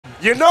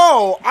You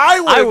know, I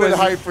would have been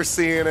hyped for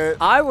seeing it.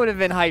 I would have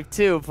been hyped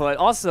too, but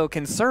also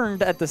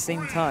concerned at the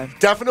same time.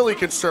 Definitely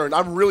concerned.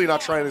 I'm really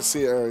not trying to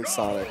see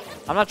Sonic.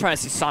 I'm not trying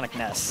to see Sonic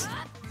Ness.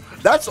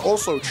 That's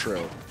also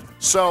true.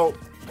 So,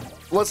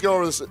 let's go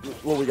over this,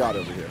 what we got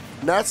over here.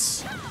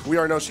 Ness, we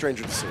are no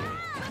stranger to seeing.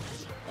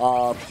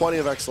 Plenty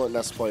of excellent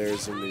Ness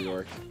players in New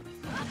York.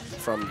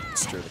 From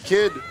Mr. the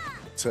Kid,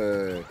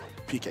 to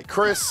PK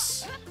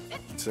Chris,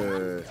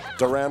 to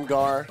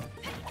Duramgar,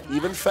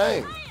 even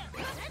Fang.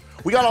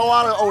 We got a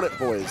lot of Own It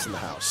boys in the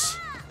house.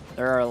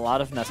 There are a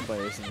lot of Ness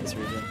players in this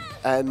region.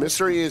 And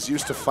Mystery is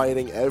used to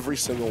fighting every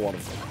single one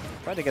of them.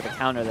 Tried to get the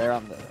counter there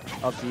on the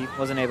up B.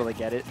 Wasn't able to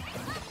get it.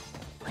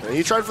 And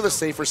he tried for the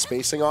safer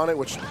spacing on it,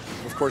 which,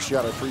 of course, you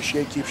got to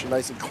appreciate. Keeps you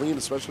nice and clean,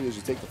 especially as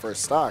you take the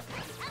first stock.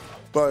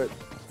 But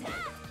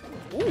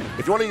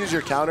if you want to use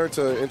your counter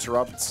to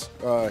interrupt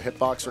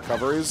hitbox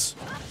recoveries,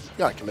 you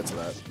got to commit to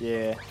that.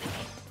 Yeah.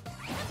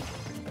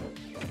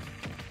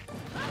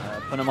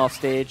 Put him off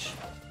stage.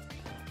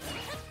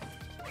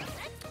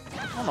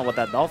 I don't know what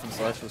that Dolphin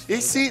Slash was for. You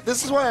see,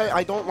 this is why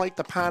I don't like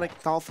the Panic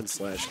Dolphin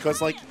Slash,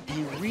 because, like,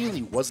 he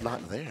really was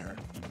not there.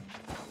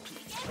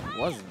 It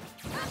wasn't.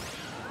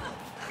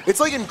 It's,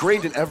 like,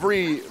 ingrained in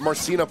every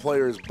Marcina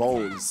player's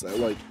bones,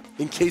 like,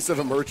 in case of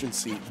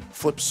emergency,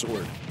 flip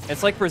sword.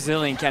 It's like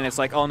Brazilian Ken. It's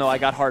like, oh, no, I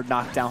got hard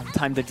knockdown.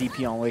 Time to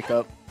DP on Wake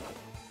Up.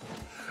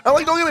 And,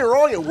 like, don't get me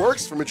wrong, it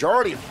works for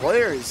majority of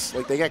players.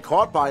 Like, they get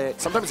caught by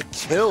it. Sometimes it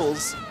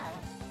kills,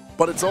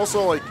 but it's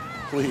also, like,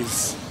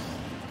 please.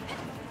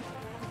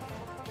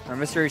 Our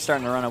Mystery's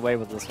starting to run away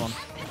with this one.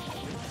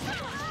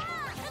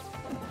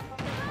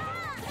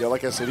 Yeah,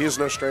 like I said, he is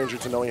no stranger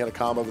to knowing how to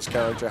combo this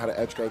character, how to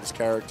edge guard this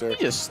character. He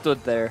just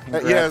stood there and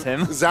yeah, grabbed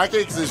him.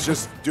 Zaqix is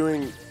just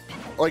doing,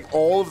 like,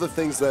 all of the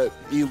things that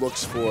he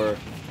looks for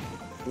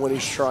when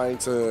he's trying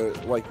to,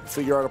 like,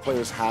 figure out a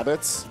player's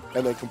habits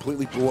and then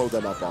completely blow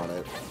them up on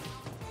it.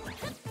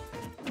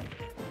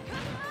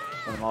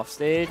 Put him off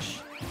stage.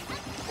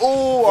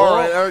 Oh, all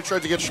right. Eric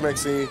tried to get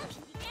Schmixy.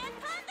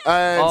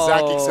 And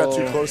Zaqix got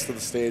too close to the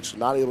stage,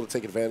 not able to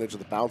take advantage of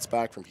the bounce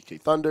back from PK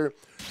Thunder.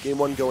 Game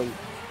one going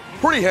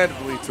pretty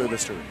handily to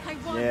Mystery.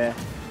 Yeah.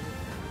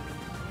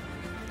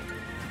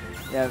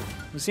 Yeah,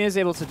 Lucina's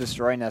able to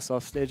destroy Ness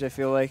off stage, I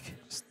feel like.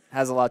 Just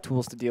has a lot of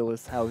tools to deal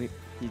with how he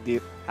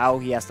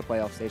has to play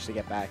off stage to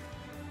get back.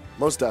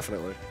 Most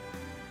definitely.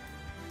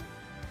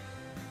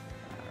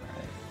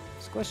 Alright.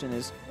 This question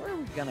is, where are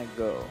we gonna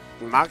go?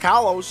 Not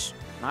Kalos.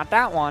 Not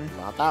that one.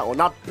 Not that one.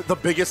 Not the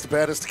biggest,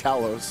 baddest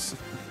Kalos.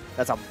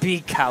 That's a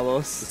big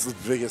Kalos. It's the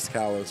biggest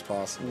Kalos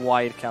possible.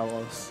 Wide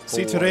Kalos.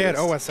 See, today at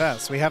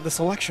OSS, we have the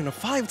selection of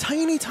 5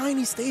 tiny,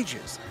 tiny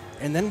stages.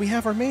 And then we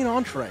have our main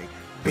entree,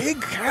 Big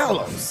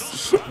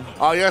Kalos.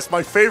 Oh, yes,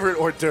 my favorite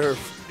hors d'oeuvre,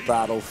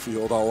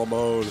 Battlefield a la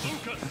mode.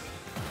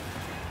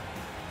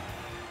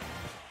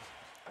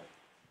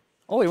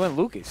 Oh, he went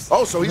Lucas.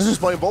 Oh, so he's just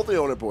playing both the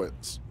Own It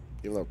boys.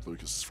 Even though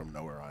Lucas is from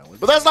Nowhere Island.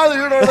 But that's neither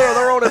here nor there.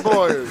 They're Own It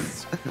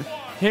boys.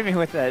 Hit me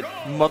with that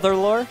Mother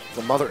lore.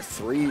 The Mother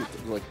 3,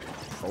 like,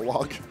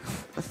 prologue.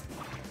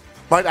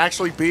 Might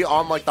actually be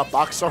on, like, the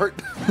box art.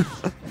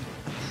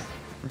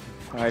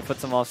 Alright,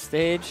 puts him off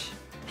stage.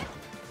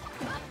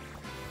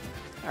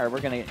 Alright, we're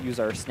going to use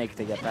our snake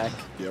to get back.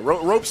 Yeah,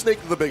 rope snake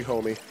the big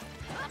homie.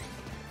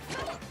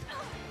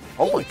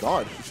 Oh my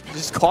god.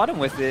 Just caught him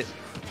with it.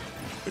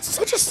 It's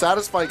such a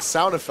satisfying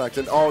sound effect.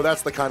 And oh,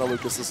 that's the kind of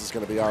Lucas this is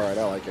going to be. Alright,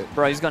 I like it.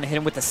 Bro, he's going to hit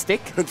him with a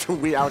stick?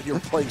 We out here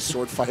playing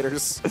sword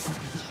fighters.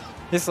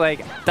 It's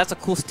like, that's a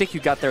cool stick you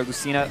got there,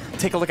 Lucina.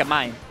 Take a look at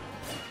mine.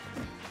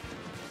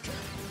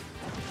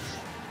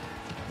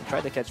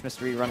 Tried to catch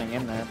Mystery running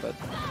in there, but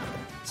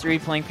Mystery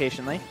playing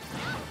patiently.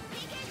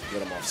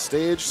 Get him off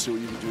stage, see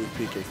what you can do with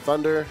PK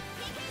Thunder.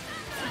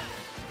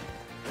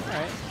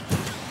 Alright.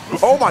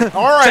 Oh my,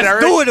 alright,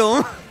 Eric. Do it,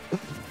 him.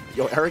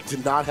 Yo, Eric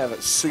did not have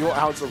a single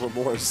ounce of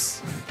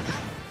remorse.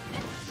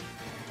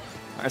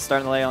 Alright,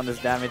 starting to lay on this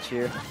damage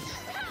here.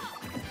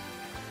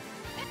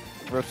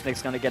 Rope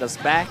Snake's going to get us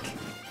back.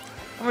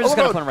 And we're just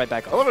going to put him right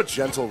back I on. love how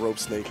gentle Rope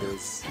Snake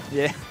is.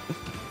 Yeah.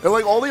 And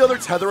like all the other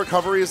tether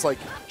recoveries, like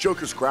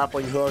Joker's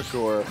grappling hook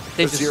or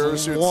They the Zero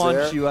just Suit's launch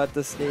there, you at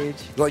the stage.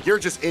 like you're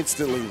just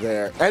instantly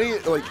there. Any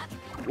like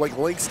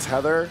Link's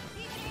tether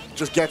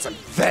just gets him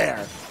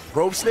there.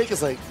 Rope Snake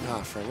is like,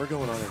 nah, friend, we're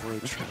going on a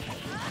road trip.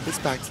 It's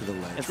back to the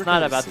ledge. It's We're not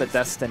going about the safe.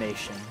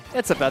 destination.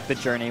 It's about the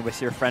journey with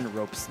your friend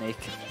Rope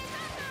Snake.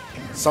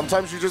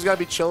 Sometimes you just gotta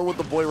be chilling with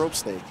the boy Rope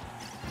Snake.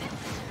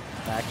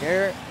 Back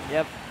here.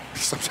 Yep.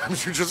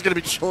 Sometimes you're just gonna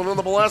be chilling on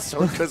the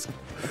Molesto because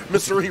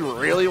Mystery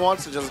really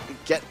wants to just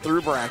get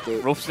through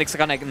bracket. Rope Snake's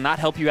going to not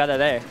help you out of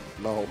there.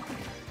 No.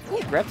 Ooh,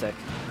 grab tech.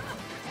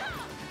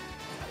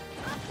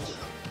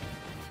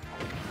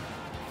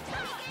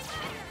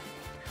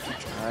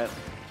 Alright.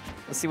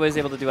 Let's see what he's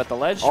able to do at the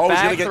ledge. Oh, he's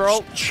Back gonna throw.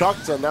 get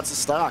chucked, and that's a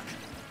stock.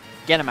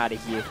 Get him out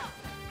of here.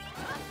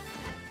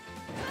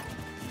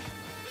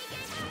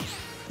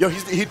 Yo,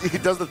 he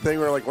does the thing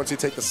where, like, once you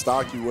take the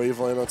stock, you wave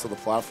land onto the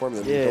platform,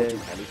 and then you don't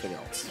do anything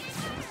else.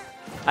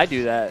 I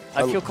do that.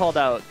 I feel called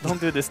out. Don't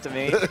do this to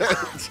me.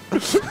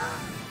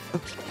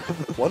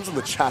 One's in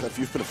the chat if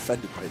you've been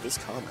offended by this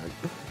comment.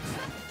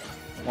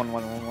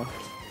 1-1-1-1.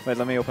 Wait,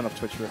 let me open up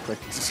Twitch real quick.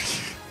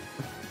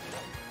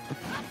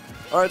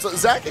 All right, so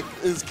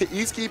Zaqix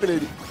he's keeping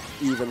it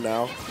even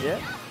now. Yeah.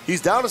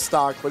 He's down to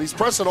stock, but he's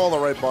pressing all the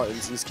right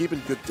buttons. He's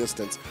keeping good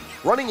distance.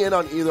 Running in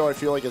on either, I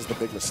feel like, is the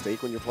big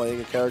mistake when you're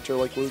playing a character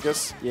like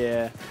Lucas.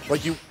 Yeah.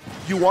 Like, you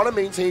want to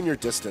maintain your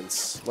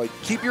distance. Like,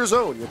 keep your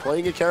zone. You're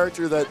playing a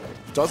character that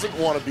doesn't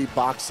want to be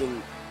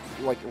boxing,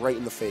 like, right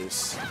in the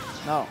face.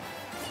 No.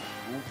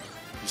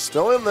 He's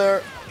still in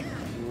there.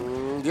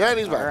 Yeah, and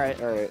he's back. All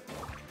right. All right.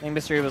 I think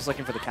Mystery was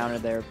looking for the counter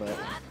there, but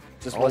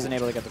just wasn't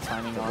able to get the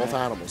timing on Both it.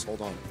 animals.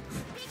 Hold on.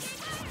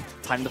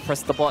 Time to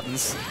press the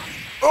buttons.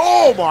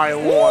 Oh, my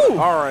lord.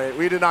 All right.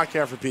 We did not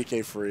care for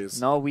PK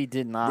Freeze. No, we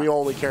did not. We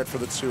only cared for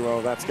the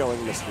 2-0. That's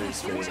going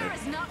Mystery's favor.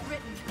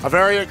 A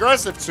very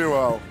aggressive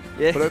 2-0.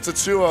 Yeah. But it's a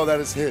 2-0 that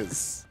is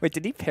his. Wait,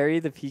 did he parry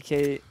the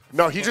PK?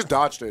 No, he just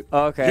dodged it.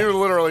 Oh, okay. He was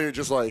literally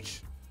just like,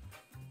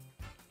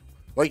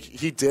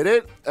 he did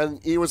it,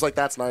 and he was like,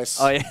 that's nice.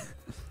 Oh, yeah.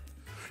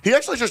 He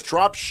actually just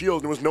dropped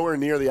shield and was nowhere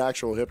near the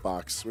actual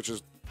hitbox, which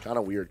is kind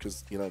of weird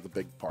because, you know, the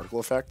big particle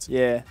effect.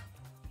 Yeah.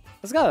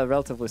 It's got a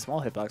relatively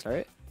small hitbox,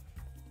 right?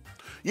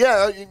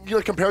 Yeah, you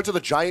know, compared to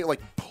the giant, like,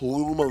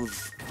 plume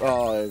of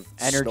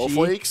Energy.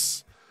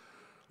 snowflakes.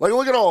 Like,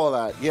 look at all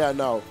of that. Yeah,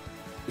 no.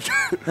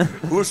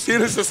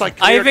 Lucina's just like,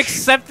 I have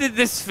accepted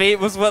this fate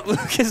was what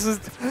Lucas was.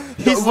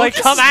 He's like,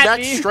 Lucas' come at neck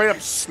me. straight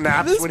up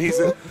snaps when he's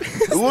in.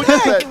 Look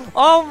at that.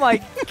 Oh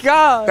my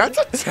god. That's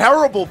a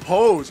terrible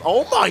pose.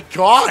 Oh my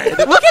god.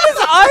 Look at his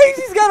eyes.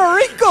 He's got a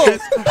wrinkle.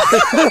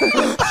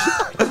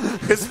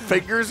 His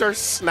fingers are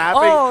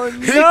snapping. Oh,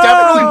 He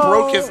definitely no.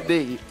 broke his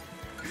knee.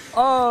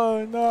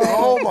 Oh no.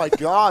 Oh my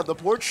god. The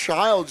poor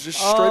child's just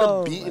straight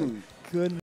up beaten. Goodness.